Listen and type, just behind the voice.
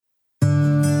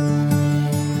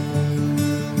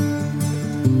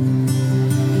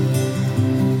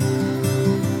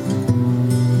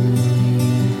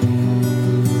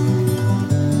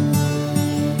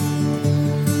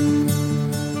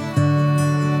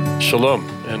Shalom,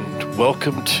 and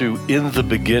welcome to In the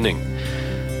Beginning.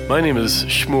 My name is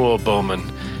Shmuel Bowman,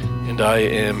 and I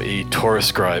am a Torah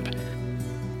scribe.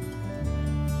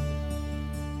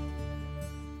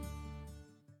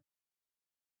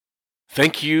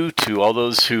 Thank you to all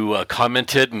those who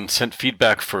commented and sent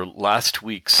feedback for last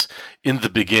week's In the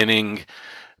Beginning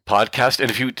podcast.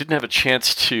 And if you didn't have a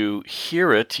chance to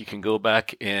hear it, you can go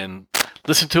back and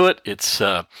listen to it. It's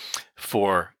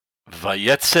for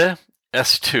Vayetze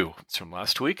S2. It's from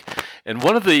last week. And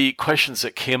one of the questions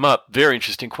that came up, very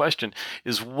interesting question,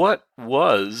 is what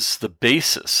was the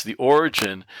basis, the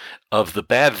origin of the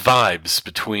bad vibes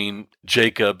between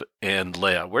Jacob and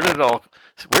Leah? Where did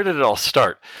it all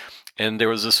start? And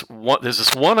there's this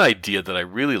one idea that I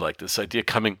really like, this idea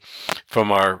coming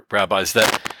from our rabbis,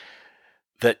 that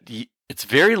it's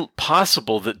very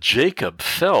possible that Jacob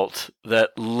felt that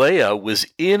Leah was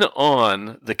in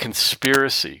on the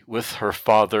conspiracy with her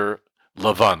father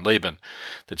Laban,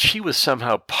 that she was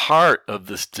somehow part of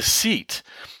this deceit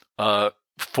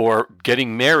for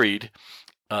getting married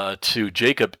to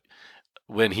Jacob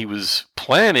when he was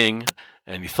planning,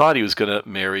 and he thought he was going to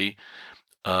marry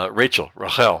Rachel.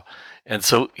 And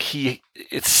so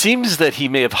it seems that he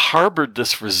may have harbored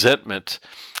this resentment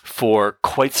for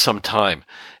quite some time,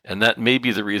 and that may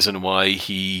be the reason why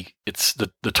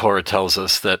the Torah tells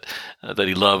us that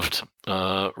he loved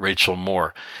Rachel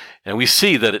more. And we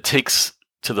see that it takes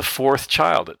to the fourth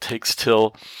child. It takes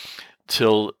till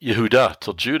Yehuda,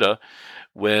 till Judah,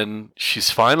 when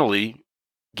she's finally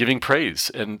giving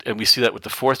praise. And we see that with the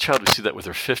fourth child. We see that with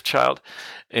her fifth child.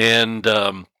 And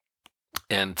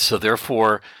so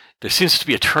therefore, there seems to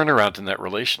be a turnaround in that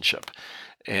relationship.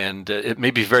 And it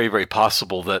may be very, very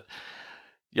possible that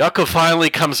Yaakov finally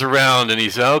comes around and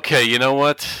he's, okay, you know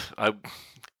what? I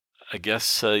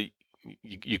guess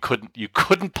you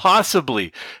couldn't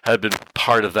possibly have been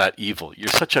part of that evil. You're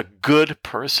such a good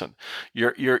person.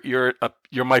 You're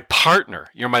my partner.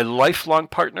 You're my lifelong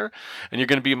partner, and you're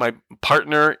going to be my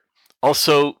partner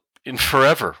also in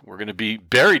forever. We're going to be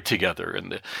buried together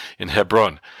in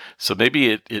Hebron. So maybe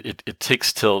it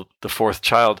takes till the fourth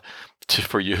child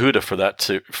for Yehuda for that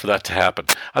to happen.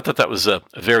 I thought that was a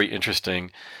very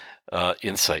interesting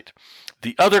insight.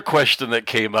 The other question that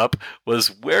came up was,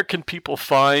 where can people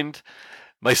find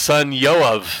my son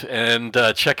Yoav and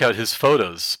check out his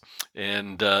photos?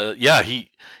 And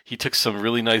he took some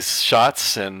really nice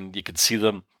shots, and you can see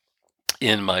them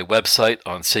in my website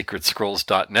on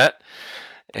sacredscrolls.net.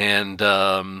 And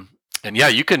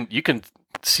you can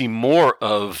see more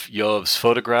of Yoav's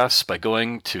photographs by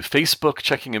going to Facebook,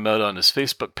 checking him out on his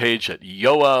Facebook page at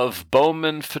Yoav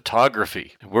Bowman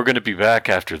Photography. We're going to be back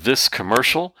after this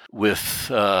commercial with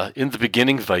In the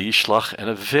Beginning, Vayishlach, and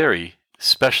a very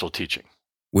special teaching.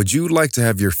 Would you like to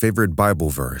have your favorite Bible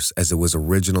verse as it was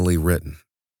originally written?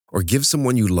 Or give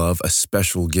someone you love a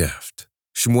special gift?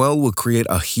 Shmuel will create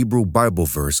a Hebrew Bible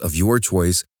verse of your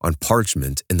choice on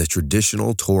parchment in the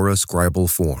traditional Torah scribal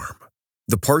form.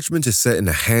 The parchment is set in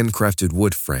a handcrafted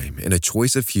wood frame in a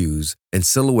choice of hues and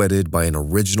silhouetted by an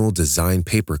original design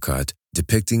paper cut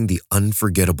depicting the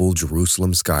unforgettable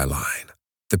Jerusalem skyline.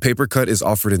 The paper cut is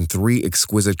offered in 3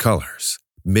 exquisite colors: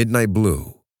 midnight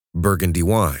blue, burgundy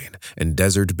wine, and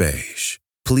desert beige.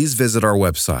 Please visit our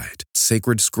website,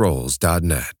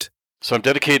 sacredscrolls.net. So I'm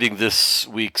dedicating this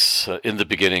week's In the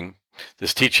Beginning,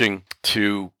 this teaching,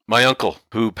 to my uncle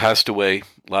who passed away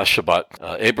last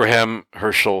Shabbat, Abraham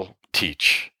Herschel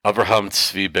Teach, Avraham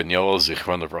Tzvi Ben Yoel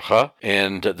Zichron Livracha.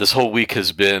 And this whole week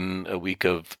has been a week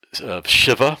of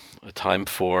Shiva, a time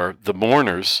for the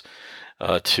mourners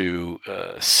to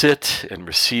sit and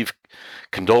receive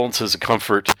condolences and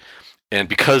comfort. And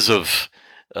because of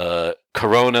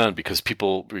Corona, and because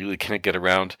people really can't get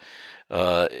around,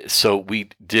 so we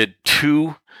did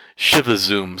 2 Shiva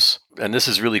Zooms, and this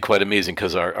is really quite amazing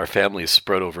because our family is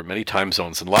spread over many time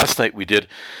zones. And last night we did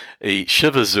a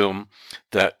Shiva Zoom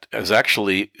that is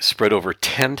actually spread over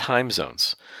 10 time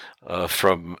zones,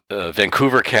 from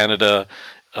Vancouver, Canada,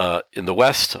 in the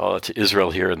west to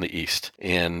Israel here in the east.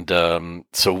 And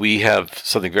so we have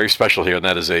something very special here, and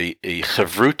that is a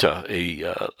chavruta,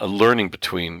 a learning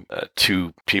between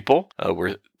 2 people,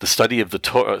 where the study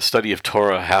of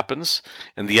Torah happens.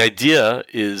 And the idea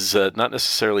is not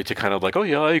necessarily to kind of like, oh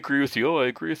yeah, I agree with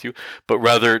you, but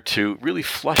rather to really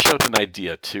flesh out an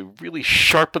idea, to really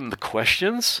sharpen the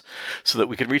questions so that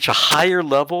we can reach a higher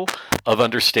level of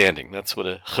understanding. That's what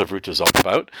a chavruta is all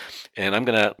about. And I'm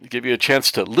going to give you a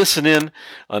chance to listen in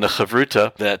on a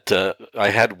chavruta that I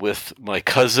had with my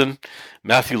cousin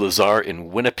Matthew Lazar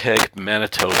in Winnipeg,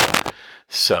 Manitoba.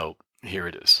 So here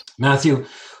it is. Matthew,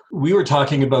 We were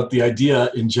talking about the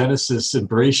idea in Genesis in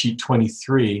Bereshit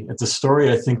 23. It's a story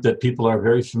I think that people are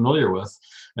very familiar with.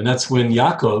 And that's when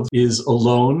Yaakov is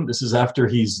alone. This is after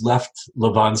he's left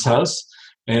Laban's house,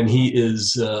 and he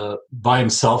is by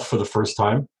himself for the first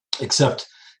time, except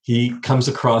he comes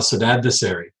across an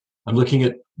adversary. I'm looking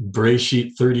at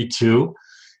Bereshit 32,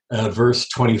 verse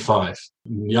 25.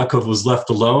 Yaakov was left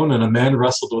alone, and a man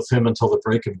wrestled with him until the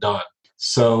break of dawn.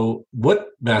 So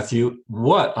Matthew,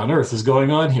 what on earth is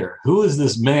going on here? Who is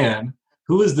this man?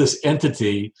 Who is this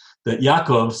entity that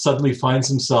Yaakov suddenly finds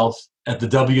himself at the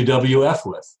WWF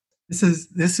with?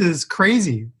 This is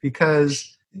crazy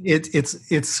because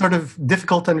it's sort of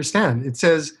difficult to understand. It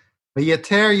says,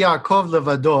 "Vayeter Yaakov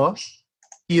levado,"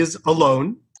 he is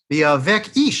alone.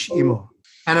 "V'yavek ish imo,"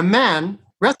 and a man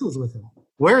wrestles with him.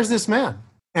 Where is this man?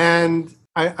 And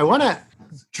I want to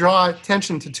draw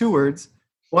attention to two words.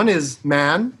 One is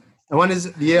man, and one is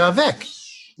Yavek.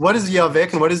 What is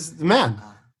Yavek and what is the man?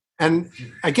 And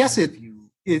I guess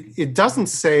it doesn't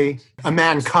say a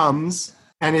man comes,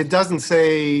 and it doesn't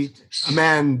say a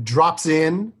man drops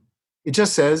in. It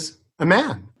just says a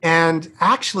man. And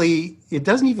actually, it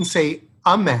doesn't even say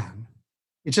a man.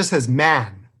 It just says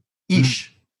man,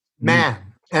 ish, man.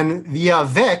 And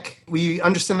Yavek, we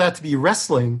understand that to be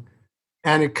wrestling,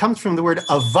 and it comes from the word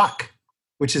avak,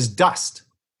 which is dust.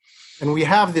 And we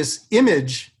have this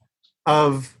image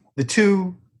of the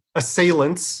two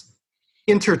assailants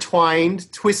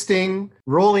intertwined, twisting,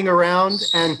 rolling around,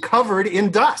 and covered in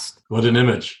dust. What an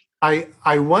image. I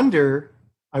wonder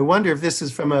if this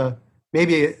is from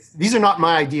these are not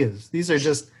my ideas. These are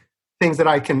just things that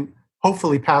I can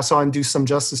hopefully pass on, do some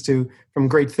justice to from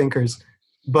great thinkers.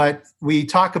 But we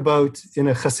talk about, in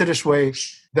a Hasidic way,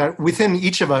 that within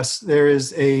each of us, there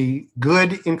is a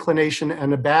good inclination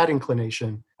and a bad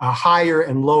inclination, a higher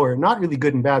and lower, not really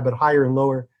good and bad, but higher and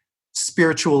lower,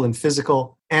 spiritual and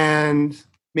physical. And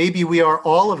maybe we are,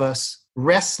 all of us,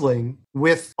 wrestling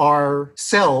with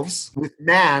ourselves, with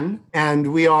man,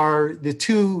 and we are the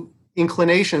two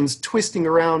inclinations twisting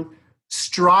around,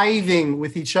 striving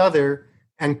with each other,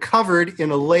 and covered in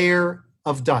a layer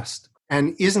of dust.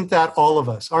 And isn't that all of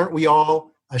us? Aren't we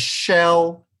all a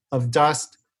shell of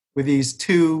dust with these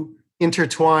two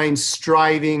intertwined,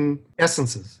 striving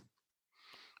essences?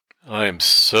 I am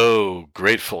so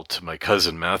grateful to my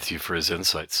cousin Matthew for his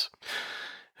insights.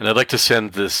 And I'd like to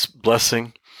send this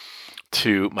blessing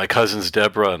to my cousins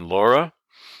Deborah and Laura,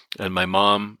 and my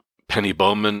mom, Penny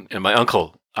Bowman, and my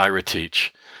uncle, Ira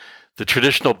Teach. The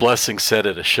traditional blessing said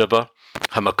at a Shiva,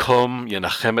 Hamakom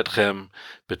yenachem etchem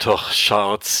betoch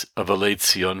shartz avalei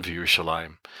Tzion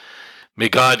v'Yerushalayim. May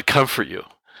God comfort you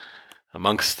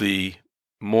amongst the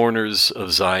mourners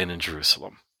of Zion and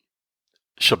Jerusalem.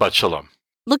 Shabbat Shalom.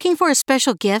 Looking for a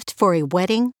special gift for a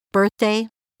wedding, birthday,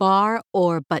 bar,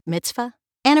 or bat mitzvah?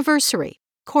 Anniversary,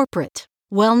 corporate,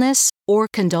 wellness, or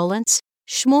condolence?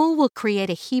 Shmuel will create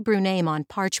a Hebrew name on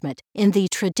parchment in the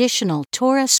traditional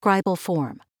Torah scribal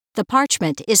form. The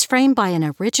parchment is framed by an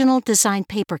original design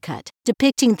paper cut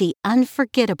depicting the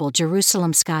unforgettable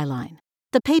Jerusalem skyline.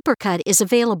 The paper cut is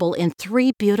available in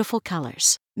 3 beautiful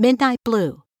colors: midnight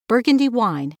blue, burgundy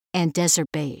wine, and desert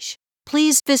beige.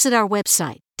 Please visit our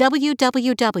website,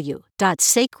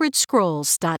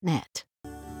 www.sacredscrolls.net.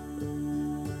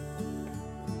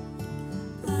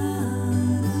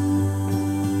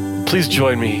 Please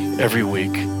join me every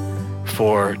week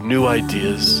for new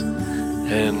ideas,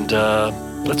 and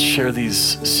let's share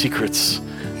these secrets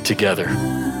together.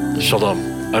 Shalom.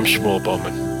 I'm Shmuel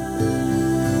Bowman.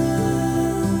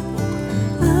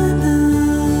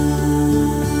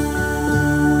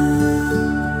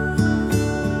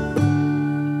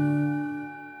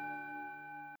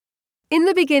 In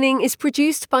the Beginning is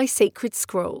produced by Sacred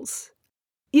Scrolls.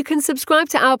 You can subscribe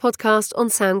to our podcast on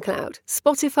SoundCloud,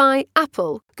 Spotify,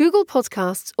 Apple, Google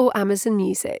Podcasts, or Amazon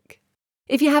Music.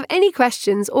 If you have any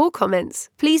questions or comments,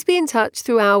 please be in touch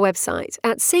through our website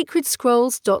at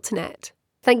sacredscrolls.net.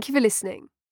 Thank you for listening.